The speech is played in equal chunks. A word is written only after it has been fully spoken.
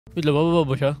Wait, lababa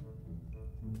ba siya?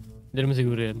 Hindi naman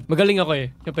siguro yan. Magaling ako eh.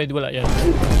 Kaya pwede wala yan.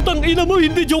 Tangina mo!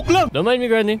 Hindi joke lang! Don't mind me,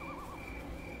 Granny.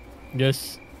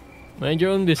 Just mind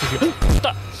your own business.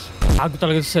 Ako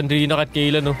talaga sa Sandrina at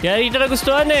Kayla, no? Kaya hindi na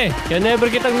nagustuhan eh. Kaya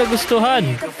never kitang nagustuhan.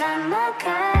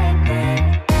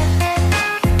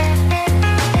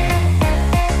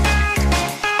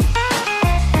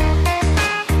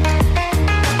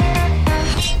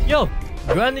 Yo!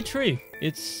 Granny Tree!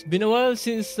 It's been a while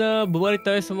since bumalik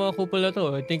tayo sa mga couple na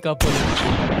to. I think couple.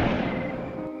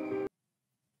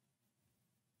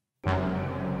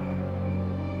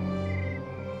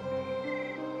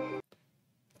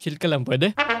 Chill ka lang,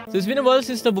 pwede? So it's been a while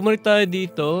since na bumalik tayo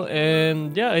dito. And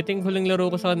yeah, I think huling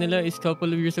laro ko sa kanila is couple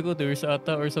of years ago. 2 years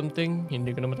ata or something. Hindi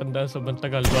ko na matandaan sa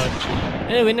bantagal. But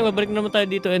anyway, nababalik naman tayo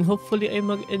dito. And hopefully ay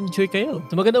mag-enjoy kayo.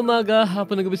 So magandang umaga,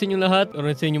 hapon na gabi sa inyong lahat.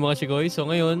 Oran sa inyo mga chikoy. So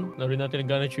ngayon, laro natin ang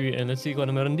Granny Tree. And let's see kung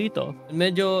ano meron dito.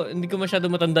 Medyo hindi ko masyado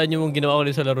matandaan yung ginawa ko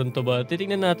rin sa laro to. But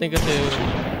titignan natin kasi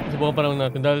subukan pa lang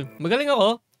natin. Dahil magaling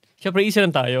ako. Siyempre isa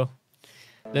lang tayo.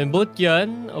 Then both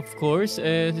yan, of course,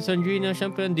 si Sandrina,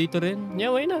 syempre, nandito rin.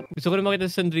 Yeah, why not? Gusto ko rin makita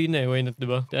si Sandrina eh, why not,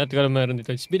 diba? Tingnan ko lang meron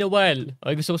dito. It's been a while.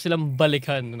 Okay, gusto ko silang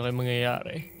balikan. Ano kayo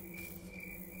mangyayari?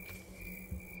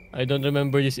 I don't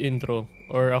remember this intro.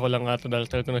 Or ako lang ata dahil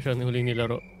tagal ko na siya huling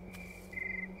nilaro.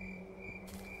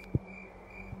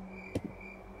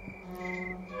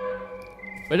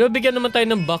 Pwede bigyan naman tayo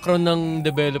ng background ng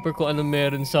developer kung ano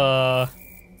meron sa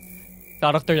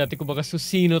character natin. Kung baka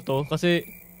sino to.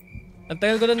 Kasi ang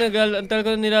tagal ko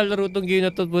na nilalaro tong game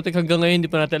na to. Butik hanggang ngayon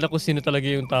hindi pa natin alam kung sino talaga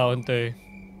yung taon to eh.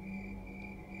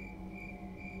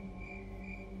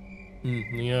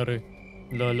 Nangyari.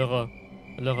 Hala ka.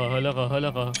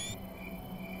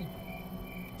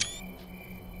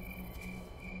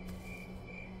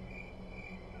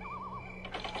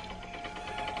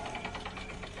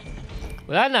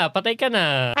 Wala na, patay ka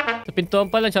na. Sa pintuan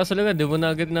pa lang, siya sa lugar. Di mo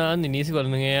na agad na inisip wala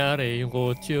nangyayari. Yung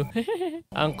kotse.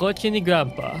 Ang kotse ni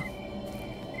Grandpa.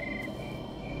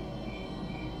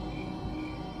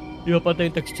 Di ba patay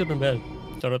yung texture ng bell?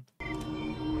 Charot.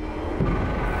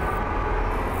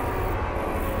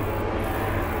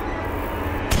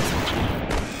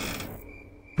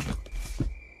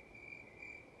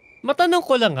 Matanong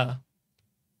ko lang ha.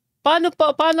 Paano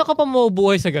ka pa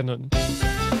mabubuhay sa ganun?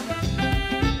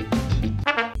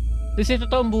 Kasi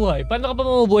totoong buhay. Paano ka pa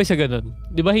mabubuhay sa ganun?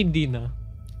 Di ba hindi na?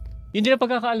 Hindi na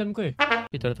pagkakaalam ko eh.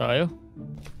 Ito na tayo.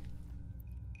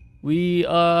 We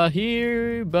are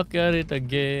here, back at it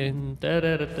again.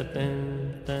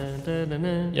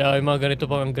 Yeah, yung mga ganito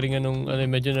pang ang galingan nung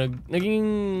medyo naging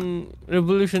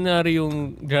revolutionary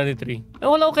yung Granny Tree.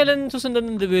 Wala ko kailan susundan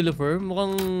ng developer.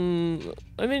 Mukhang,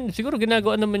 I mean, siguro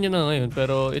ginagawa naman niya na ngayon,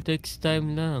 pero it takes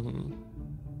time lang.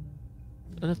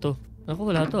 Ano to? Ako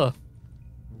wala to ah.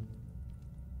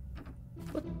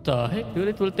 What the heck?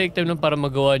 It will take time lang para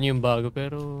magawa niyo yung bago,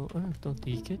 pero ano to?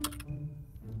 Ticket?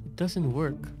 It doesn't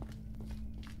work.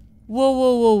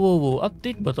 Whoa.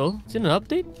 Update ba to? Sino na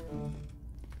update?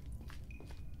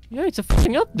 Yeah, it's a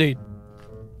fucking update.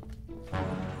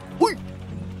 Uy!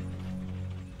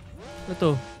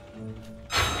 Ito.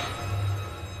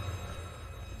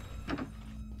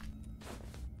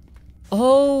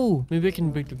 Oh! Maybe I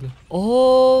can break the glass.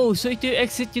 Oh! So ito yung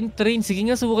exit yung train. Sige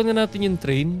nga, subukan nga natin yung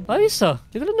train. Ayos ah.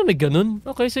 Hindi ko lang na may ganun.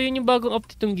 Okay, so yun yung bagong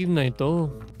update ng game na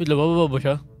ito. Wait, lababa ba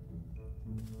siya?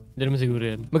 Hindi naman siguro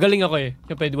yan. Magaling ako eh.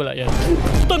 Kaya pwede wala yan.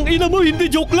 Tangina mo!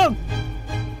 Hindi joke lang!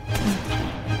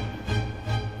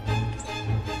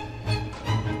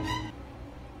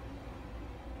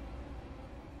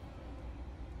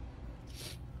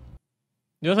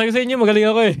 Di ba sabi sa inyo?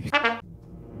 Magaling ako eh.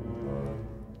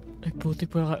 Ay puti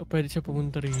pa. Pwede siya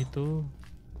pumunta rito.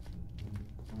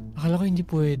 Akala ko hindi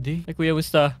pwede. Ay kuya,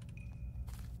 basta.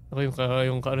 Ako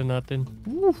yung kaano natin.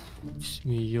 Diyos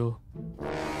mio.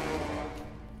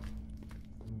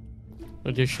 Oh,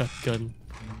 there's shotgun.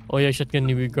 Oh yeah, shotgun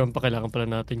ni Grandpa. Kailangan pala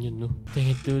natin yun, no? Dang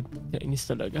it, dude. Nainis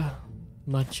talaga.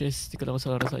 Matches. Di ko lang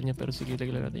sa karasaan niya. Pero sige, lagay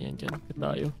lang natin yan dyan. Kaya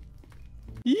tayo.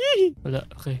 Yee! Wala,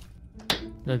 okay.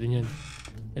 Wala din yan.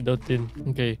 I doubt din.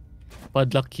 Okay.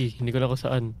 Padlock key. Hindi ko lang kung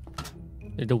saan.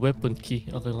 The weapon key.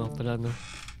 Okay nga pala, no?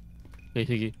 Okay,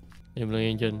 sige. Ayan mo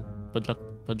lang yan dyan.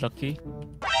 Padlock key.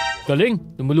 Galing!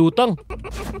 Lumulutang!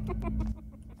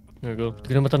 There we go. Hindi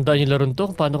ko na matandaan yung laron to.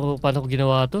 Paano ko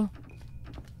ginawa to?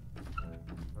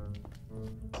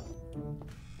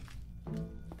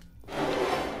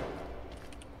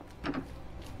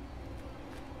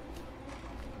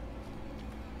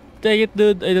 Dang it,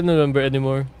 dude. I don't remember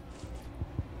anymore.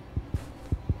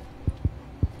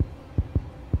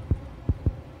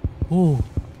 Oh.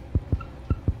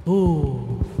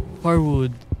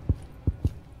 Firewood.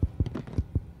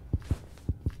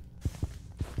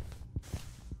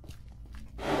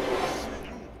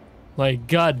 My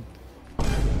God.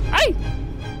 Ay!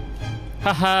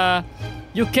 Haha!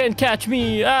 You can't catch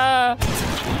me! Ah!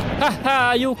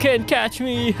 Haha! You can't catch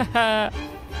me! Haha!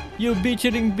 You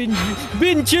bitching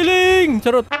binchilling!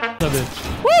 Charot! Sabi.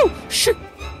 Woo! Shit!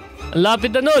 Ang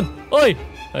lapit na nun! Oy!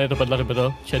 Ay, ito padlaki ba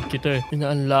to? Shed kita eh.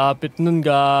 Ang lapit nun,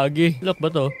 gagi. Lock ba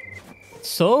to?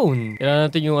 Zone. Kailangan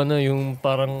natin yung ano, yung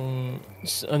parang...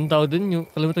 Anong tawag din? Yung,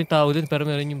 kalimutan yung tawag din, pero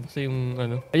meron yung basta yung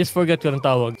ano. I just forgot ko ng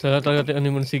tawag. So, natawag natin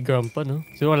ano muna si Grandpa, no?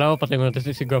 Siguro wala ko, patay mo natin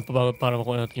si Grandpa para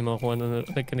makuha natin yung mga kung ano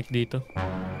na connect dito.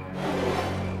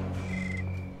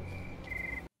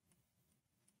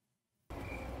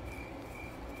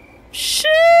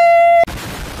 Shit!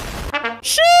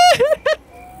 Shit!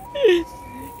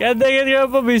 Ganda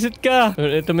pa, visit ka.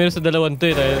 Ito meron sa dalawang to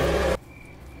eh. Tayo.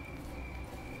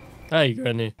 Hi,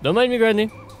 Granny. Don't mind me, Granny.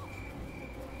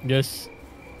 Just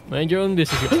mind your own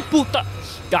business. Puta!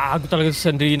 Gago talaga sa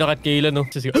Sandrina at Kayla, no?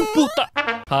 Puta!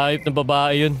 Hype na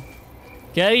babae yun.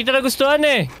 Kaya hindi na nagustuhan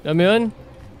eh. Alam mo yun?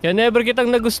 Kaya never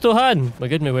kitang nagustuhan. My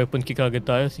God, may weapon kick agad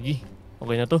tayo. Sige,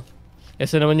 okay na to.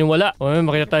 Esa naman yung wala. O may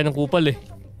makita tayo ng kupal eh.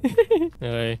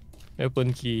 Okay,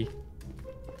 weapon key.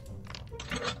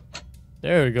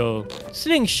 There we go.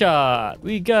 Slingshot!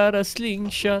 We got a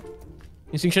slingshot.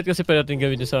 Yung slingshot kasi pwede natin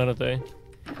gawin sa ano to eh.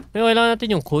 Ngayon, kailangan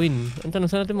natin yung coin. Ang tanong,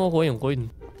 saan natin makukuha yung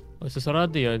coin? O,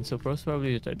 sasarado yan. So,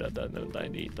 probably tayo dadaan na tayo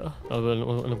dito.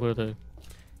 Alam ko na tayo.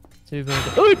 Save na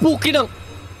tayo. Uy! Puki ng!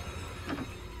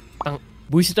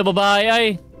 Buisit na babae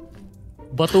ay!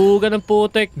 Batugan ng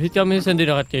putek! Visit kami sa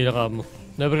Sandina at kaila ka mo.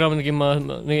 Never kami naging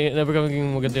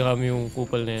maganda kami yung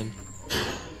kupal na yan.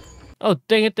 Oh,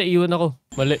 tingit na iwan ako.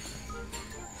 Mali.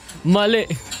 Mali!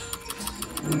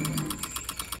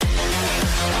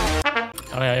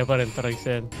 Okay, ayaw pa rin. Tara,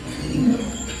 Sen.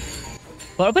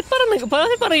 Ba't parang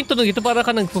ito nung ito? Parang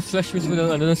ka nag-flash mismo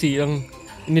ng ano ng silang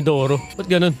inidoro. Ba't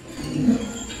ganun?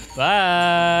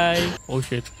 Bye! Oh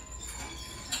shit.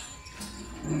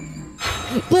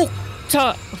 Puk!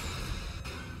 Cha!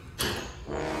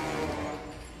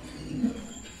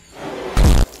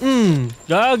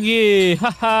 Gagi!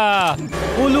 Haha!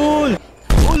 Ulul!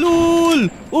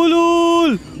 Ulul!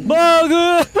 Ulul!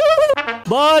 Bago!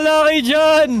 Bahala kayo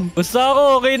dyan! Basta ako,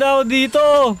 okay na ako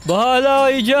dito! Bahala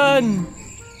kayo dyan!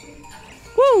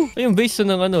 Woo! Ay, yung base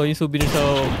ng ano, yung souvenir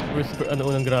sa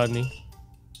unang granny.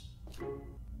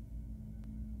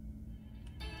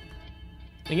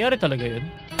 Nangyari talaga yun.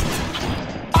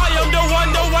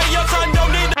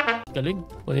 Galing.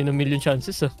 1 in a million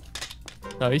chances ah.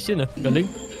 Ayos yun ah. Galing.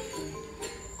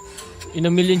 In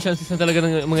a million chances na talaga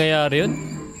nang mangyayari yun.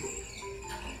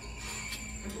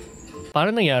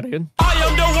 Paano nangyari yun?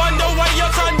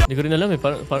 Hindi ko rin alam eh.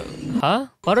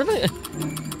 Ha? Paano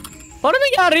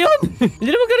nangyari yun? Hindi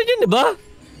naman ganun yun, diba?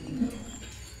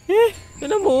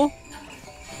 Alam mo.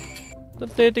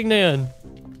 Tateting na yan.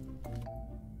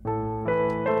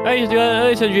 Ay,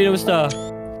 Sandrina, musta?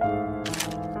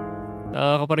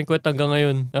 Nakakaparing kwet hanggang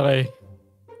ngayon. Okay.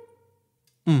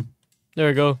 There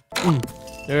we go.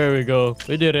 There we go.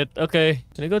 We did it. Okay.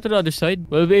 Can I go to the other side?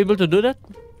 Will we be able to do that?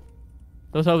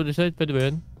 Tapos sa other side? Pwede ba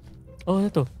yun? Oh, ano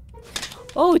to?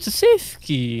 Oh, it's a safe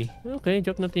key. Okay,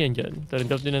 drop natin yan dyan. Tara,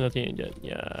 drop din na natin yan dyan.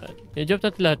 Yan. I-drop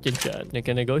natin lahat yan dyan.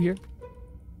 Can I go here?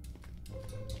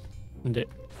 Hindi.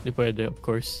 Hindi pwede, of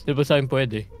course. Di ba sa akin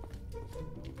pwede?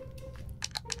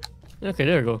 Okay,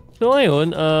 there we go. So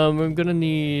ngayon, we're gonna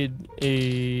need a...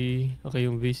 Okay,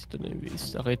 yung vase. Ito na yung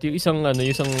vase. Okay, ito yung isang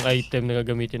item na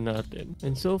gagamitin natin.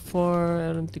 And so far, I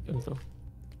don't think ano to.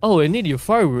 Oh, I need your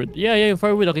firewood. Yeah, yung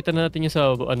firewood. Nakita na natin yung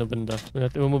sa banda.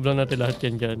 Move lang natin lahat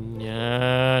yan dyan.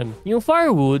 Yan. Yung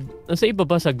firewood, nasa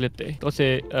ibaba saglit eh.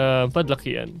 Kasi,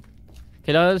 padlaki yan.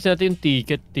 Kailangan natin yung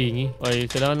ticket thingy. Okay,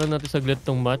 kailangan lang natin saglit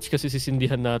tong match kasi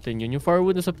sisindihan natin yun. Yung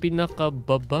firewood nasa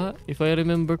pinakababa, if I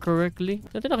remember correctly.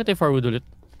 Natin nakita yung firewood ulit.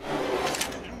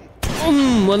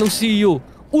 Anong see you?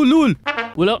 Ulul!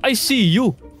 Walang I see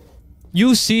you.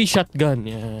 You see shotgun.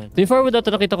 Yan. Yung firewood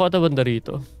natin nakita ko ata banda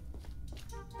rito.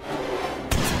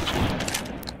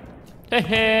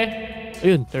 Hehe!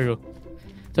 Ayun, there you go.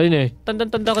 So yun eh. Tanda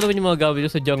ko naman yung mga gawin ko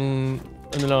sa dyang...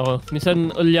 Ano lang ako.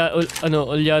 Minsan,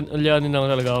 ulyanin lang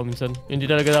talaga ako minsan.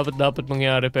 Hindi talaga dapat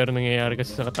mangyari pero nangyayari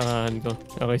kasi sa katangahan ko.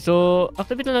 Okay, so,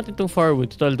 activate na natin itong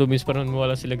firewood. Total 2 minutes para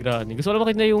mawala sila granny. Gusto ko lang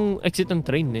makita na yung exit ng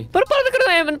train eh. Pero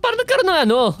parang nagkaroon ng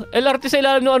ano, LRT sa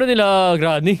ilalim ng ano nila,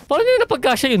 granny. Parang nila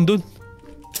napagkasya yun dun.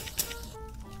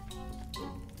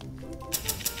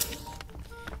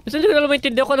 Kasi hindi ko alam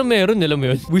maintindihan ko anong meron nila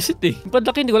mo yun. Wisit eh. Yung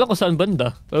padlaki hindi ko alam kung saan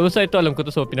banda. Pero basta ito alam ko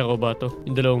to sa pinakababa to.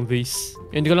 Yung dalawang vase.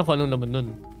 Hindi ko alam kung anong naman nun.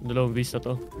 Yung dalawang vase na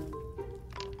to.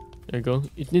 There you go.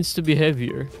 It needs to be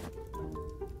heavier.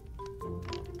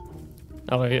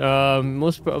 Okay,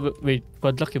 most probably... Wait,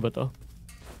 padlock ba to?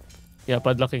 Yeah,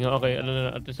 padlocking nga. Okay, ano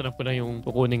na, at least alam ko na yung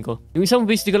kukunin ko. Yung isang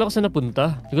base, di ko lang saan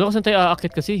napunta. Di ko lang saan tayo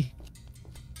aakit kasi.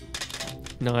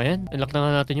 Na nga yan. Unlock na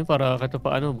nga natin yun para kahit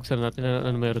paano, buksan natin na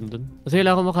ano meron dun. Kasi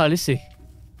kailangan ko makaalis eh.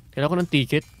 Kailangan ko ng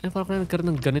ticket. Ay, parang kaya nagkaroon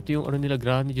ng ganito yung ano nila,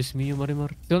 Granny, Diyos mio,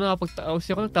 Marimar.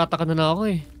 Kasi ako nagtataka na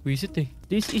ako eh. Visit eh.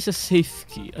 This is a safe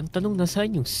key. Ang tanong,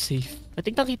 nasaan yung safe? I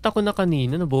think nakita ko na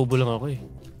kanina, nabobo lang ako eh.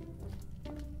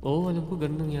 Oh, alam ko,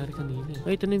 ganun nangyari kanina.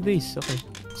 Ay, ito na yung base. Okay.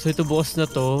 So, ito bukas na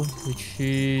to, which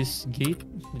is gate.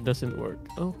 It doesn't work.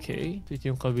 Okay. So, ito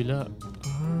yung kabila.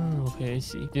 Ah, okay, I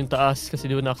see. Ito yung taas, kasi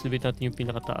di ba na-activate natin yung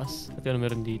pinakataas. At ano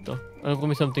meron dito? Alam ko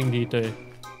may something dito eh.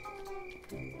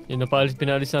 Yan,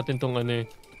 pinalis natin tong ano eh.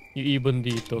 Yung ibon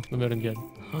dito. Ano meron dyan?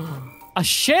 A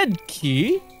shed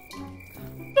key?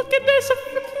 Look at this! A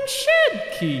freaking shed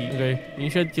key! Okay. Yung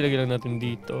shed key lagay lang natin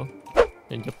dito.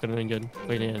 Yan, drop ka na dyan.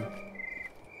 Okay na yan.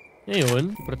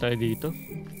 Ngayon, para tayo dito.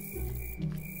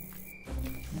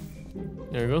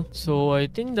 There we go. So, I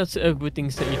think that's everything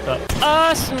sa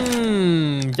itaas.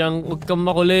 Diyan, huwag kang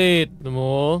makulit. Ano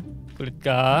mo? Kulit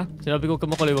ka? Sinabi ko huwag kang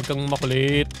makulit, huwag kang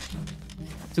makulit.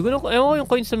 Siguro, ewan ko yung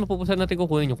coins na mapupusan natin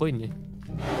kukunin yung coin eh.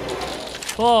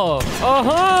 Oh!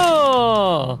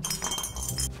 Aha!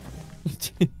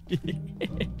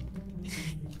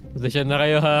 Pasensya na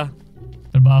kayo ha.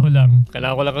 Trabaho lang.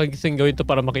 Kailangan ko lang kasing gawin to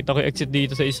para makita ko yung exit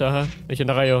dito sa isa ha. Pasensya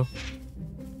na kayo.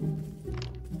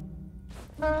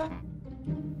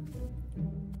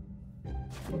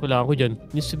 Wala ako dyan.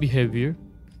 Needs to be heavier.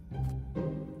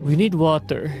 We need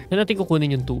water. Saan natin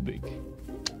kukunin yung tubig?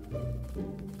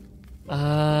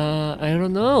 I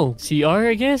don't know.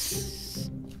 CR I guess?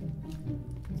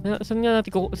 Saan nga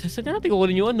natin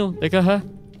kukunin yung ano? Teka ha.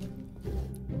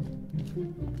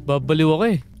 Babaliw ako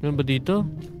eh. Ano ba dito?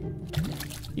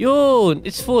 Yun!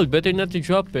 It's full. Better not to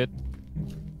drop it.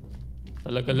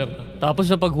 Talaga lang.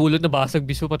 Tapos na paghulot na basag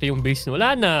biso pati yung base.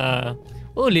 Wala na.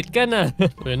 Ulit ka na.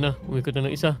 Ayan na. Umikot na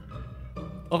ng isa.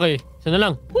 Okay. Isa na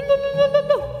lang.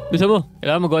 Bisa mo.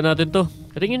 Kailangan magawa natin to.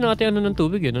 Katingin natin ano ng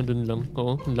tubig eh. Nandun lang.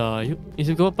 Oo. Layo.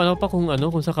 Isip ko pa kung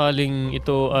ano. Kung sakaling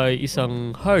ito ay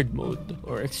isang hard mode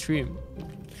or extreme.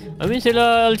 I mean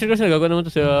sila Alchemist nagagawa naman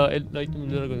to sa Light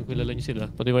Dragon, kilala niyo sila.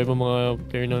 Pati ba yung mga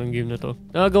player na ng game na to.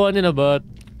 Nagagawa nila but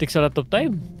takes a lot of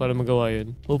time para magawa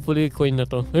yun. Hopefully coin na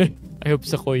to. I hope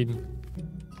sa coin.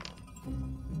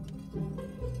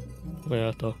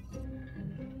 Kaya to.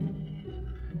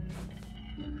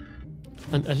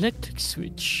 An electric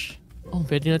switch. Oh,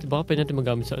 pwede natin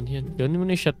magamit saan yan. Gawin mo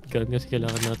na yung shotgun kasi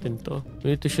kailangan natin to.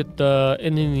 We need to shoot the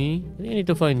enemy. I need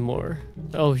to find more.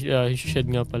 Oh, yeah, shed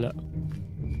nga pala.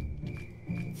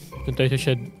 Doon tayo sa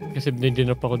shed. Kasi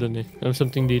dinap ako doon eh. Alam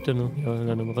something dito no? Yan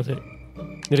na naman kasi.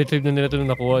 Niretrieve na nila ito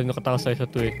nung nakuha. Nakatakas tayo sa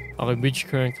ito eh. Okay, bridge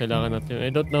current. Kailangan natin. I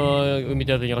don't know. Umit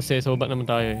natin niya kasi sa baba naman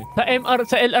tayo eh.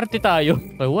 Sa LRT tayo.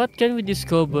 Okay, what can we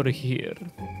discover here?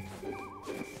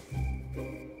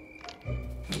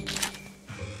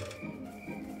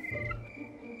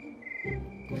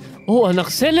 Oh, an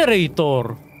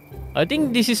accelerator! I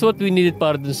think this is what we needed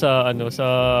para dun sa ano,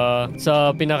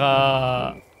 sa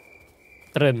pinaka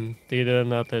trend.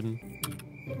 Tignan natin.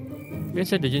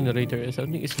 Inside the generator,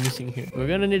 something is missing here. We're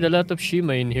gonna need a lot of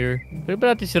Shima in here. Pwede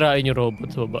ba natin sirain yung robot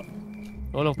sa baba?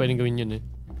 Ako lang pwedeng gawin yun eh.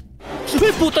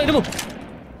 Ay, puta ina mo!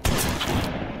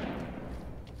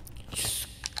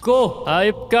 Go!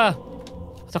 Hayop ka!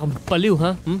 Saka paliw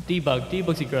ha? Tibag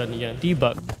si Granny yan.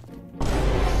 Tibag.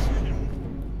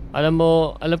 Alam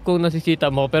kong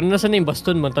nakikita mo, pero nasan na yung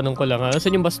baston mo? Tanong ko lang ha?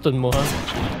 Nasan yung baston mo ha?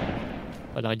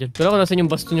 Wala ka dyan. Pero kung nasan yung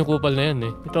baston yung kupal na yan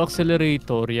eh. Ito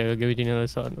accelerator, yeah, gagamitin nila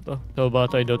sa ano to. So ba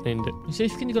ito, I doubt na hindi. Yung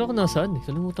safe key, hindi ko lang kung nasaan eh.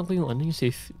 Kalimutan ko yung ano, yung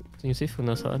safe. Yung safe kung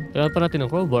nasaan. Kailangan pa natin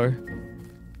ng crowbar.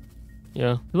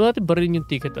 Yeah. Diba natin barin yung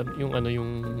ticket, yung ano,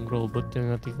 yung robot.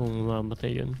 Tingnan natin kung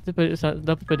mamatay yun.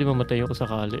 Dapat pwede mamatay yun kung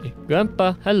sakali eh.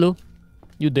 Grandpa, hello?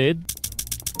 You dead?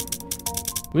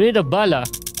 We need a bala.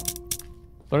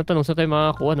 Parang tanong, saan tayo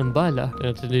makakakuha ng bala?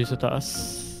 Tingnan natin dito sa taas.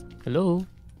 Hello?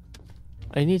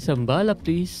 I need some bala,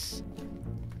 please.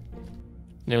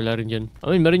 Ay, wala rin dyan.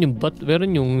 I mean,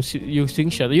 meron yung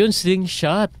slingshot. Yun,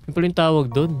 slingshot! Yung pala yung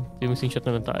tawag dun. Yung slingshot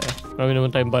naman tayo. Marami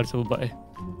naman tayong bala sa baba eh.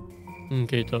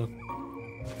 Okay, ito.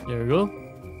 There we go.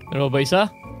 Meron ba isa?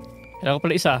 Kailangan ko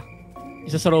pala isa.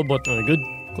 Isa sa robot. Oh, good.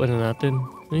 Kuha na natin.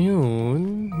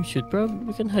 Ayun.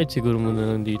 We can hide siguro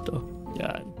muna lang dito.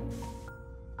 Yan.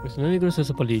 Gusto na nagro sa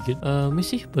paligid. May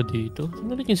safe ba dito?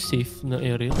 Saan na yung safe na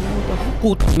area?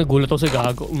 Puto! Nagulat ako sa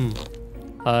gago.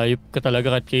 Ayop ka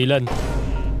talaga kahit kailan.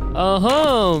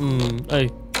 Aham!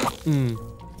 Ay.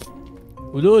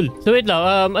 Ulol. So wait lang,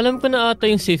 alam ko na ata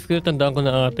yung safe key. Tandaan ko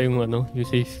na ata yung yung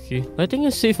safe key. I think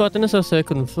yung safe ata na sa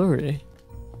second floor eh.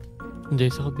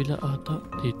 Hindi, sa kabila ata.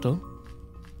 Dito.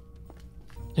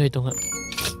 Ay, ito nga.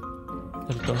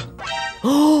 Ito.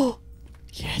 Oh!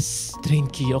 Yes! Train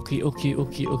key. Okay.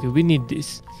 We need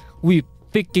this. We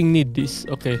picking need this.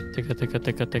 Okay.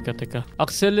 Teka.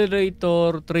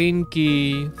 Accelerator, train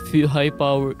key, high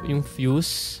power, yung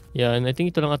fuse. Yan. I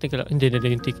think ito lang ating kailangan. Hindi,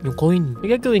 yung coin.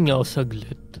 May gagawin nga ako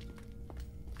saglit.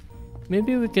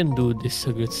 Maybe we can do this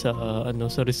saglit sa,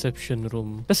 sa reception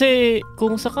room. Kasi,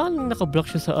 kung sakaling nakablock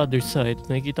siya sa other side,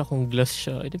 nakikita kong glass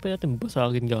siya, hindi pa natin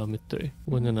basagin gamit to eh.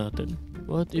 Una natin.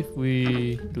 What if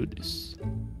we do this?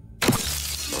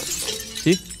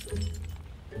 See?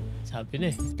 Sabi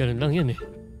na eh. Ganun lang yan eh.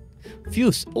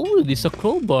 Fuse. Oh, this is a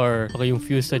crowbar. Okay, yung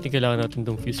fuse. I think kailangan natin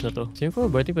itong fuse na to. So yung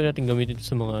crowbar, I think pa natin gamitin ito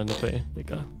sa mga ano pa eh.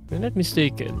 Teka. If I'm not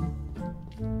mistaken.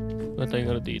 Wala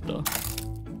tayong dito.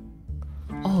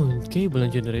 Oh, cable ng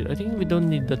generator. I think we don't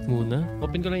need that muna.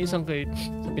 Open ko lang isang kay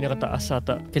sa pinakataas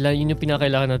ata. Yun yung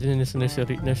pinakailangan natin sa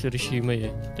nursery Shimay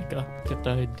eh. Teka. Kaya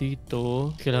tayo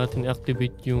dito. Kailangan natin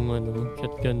i-activate yung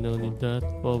shotgun. No need that.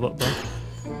 Pababa ba?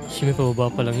 Shimay, pababa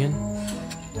pa lang yan.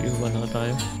 Iwan na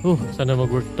tayo. Sana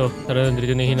mag-work to. Tara,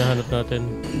 nandito na yung hinahanap natin.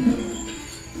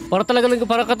 Para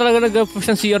ka talaga nag-push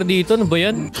ng CR dito. Ano ba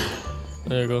yan?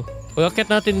 There you go.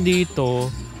 Pag-akit natin dito,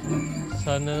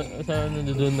 sana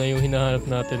doon na yung hinahanap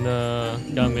natin na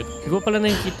gamit. Hindi ko pala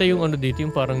nakikita yung dito,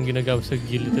 yung parang ginagawa sa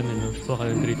gilid na So,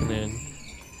 dito na yan.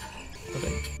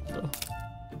 Okay. Ito.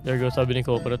 There you go, sabi ni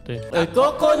Coconut eh. A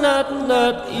coconut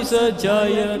nut is a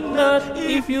giant nut.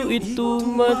 If you eat too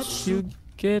much, you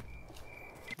get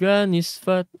Granny's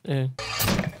fat.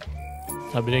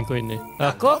 Sabi na yung coin eh. A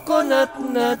coconut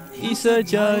nut is a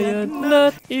giant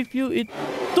nut. If you eat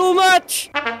too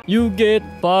much, you get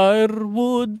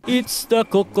firewood. It's the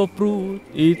cocoa fruit.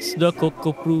 It's the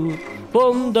cocoa fruit.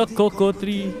 From the cocoa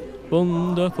tree.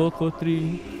 From the cocoa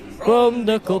tree. From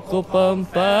the cocoa palm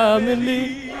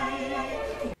family.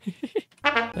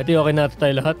 Ati okay na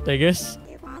tayo lahat, I guess.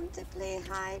 You want to play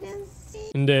hide and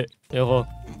seek? Hindi. Ayoko.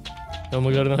 Yung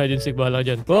maglaro ng hide and seek, bahala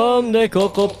ka dyan. From the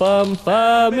Coco Pam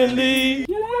family!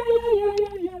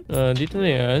 Dito na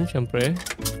yan, syempre.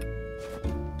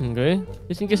 Okay.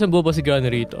 Just in case nabuo pa si Gana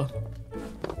rito.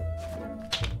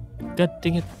 God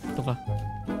dang it. Ito ka.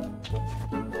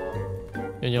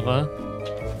 Yan ka.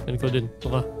 Yan ko din. Ito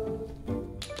ka.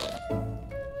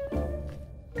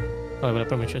 Okay, wala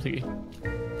pa naman siya. Sige.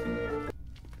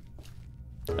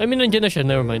 I mean, nandiyan na siya.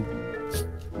 Nevermind.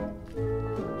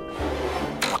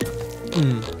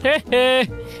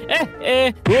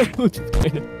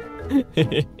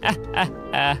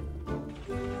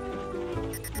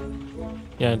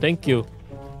 Yan, thank you.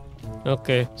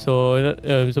 Okay, so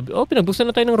pinagbuksan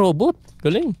na tayo ng robot.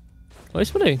 Galing.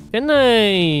 Ayos pala eh. Can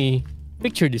I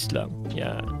picture this lang?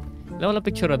 Yan. Kailangan ko lang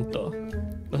picturean to.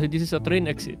 Kasi this is a train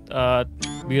exit. At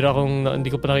bira kong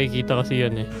hindi ko pa nakikita kasi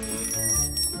yan eh.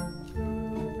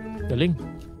 Galing.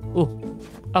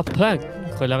 A plug.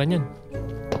 Kailangan yan.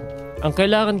 Ang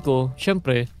kailangan ko,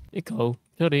 syempre, ikaw.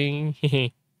 Charing.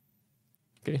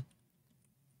 Okay.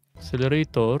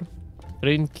 Accelerator.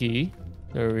 Train key.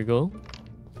 There we go.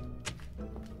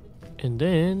 And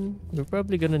then, we're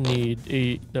probably gonna need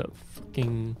the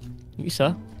fucking... Yung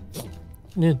isa?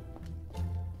 Ano yun?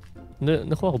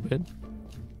 Nakuha ko ba yun?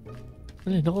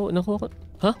 Ano yun? Nakuha ko?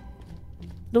 Ha?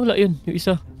 Nawala yun. Yung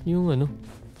isa. Yung ano?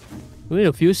 Wait,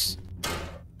 a fuse?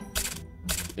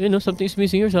 Something is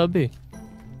missing here, sabi.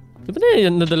 Di ba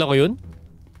nadala ko yun?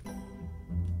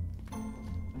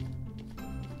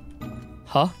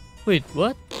 Ha? Wait,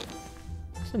 what?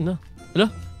 Saan na? Hala?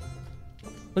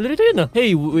 Nandito yun ah.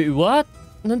 Hey, wait, what?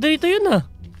 Nandito yun ah.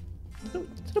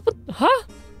 Saan punta? Ha?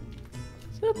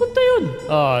 Saan punta yun?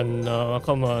 Oh no,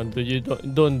 come on dude. You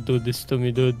don't do this to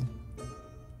me, dude.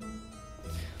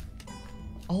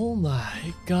 Oh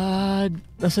my God.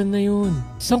 Nasaan na yun?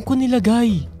 Saan ko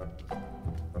nilagay?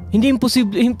 Hindi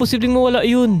imposibleng mawala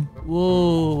yun.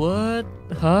 Whoa, what?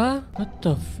 Ha? What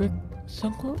the frick?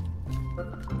 Saan ko?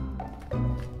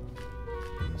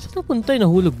 Saan napunta?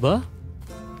 Nahulog ba?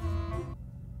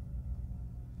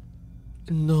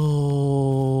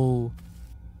 No.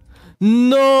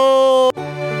 No!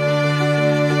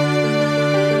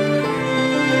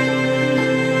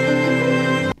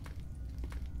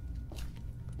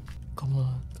 Come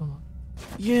on.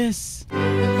 Yes!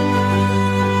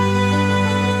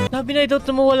 Sabi na, I thought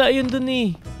na mawala yun dun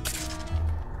eh.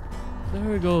 There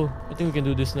we go. I think we can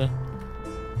do this na.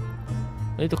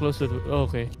 I need to close the door. Oh,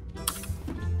 okay.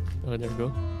 Oh, there we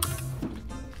go.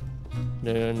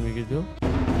 Then we can go.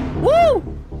 Woo!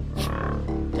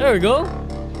 There we go.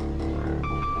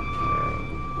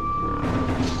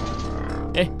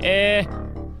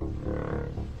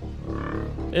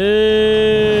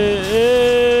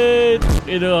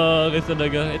 Inakakis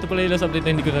talaga. Ito pala yung last update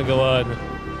na hindi ko nagawa.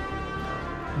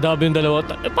 Dami yung dalawa.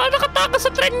 Paano nakatakas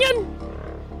sa tren yan?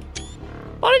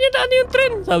 Paano niya daan yung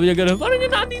tren? Sabi niya gano'n. Paano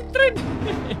niya daan yung tren?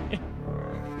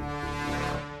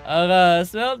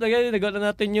 So, nagawa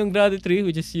na natin yung Gravity Tree,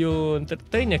 which is yung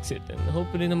train exit. And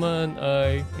hopefully naman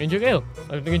ay enjoy kayo.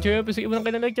 At nag-enjoy kayo, sige mo lang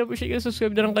kayo na like, appreciate kayo,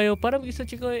 subscribe na lang kayo para mag-isa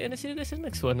chiko. And I'll see you guys in the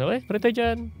next one, okay? Pare tayo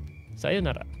dyan.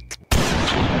 Sayonara.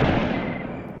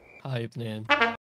 Hype na yan.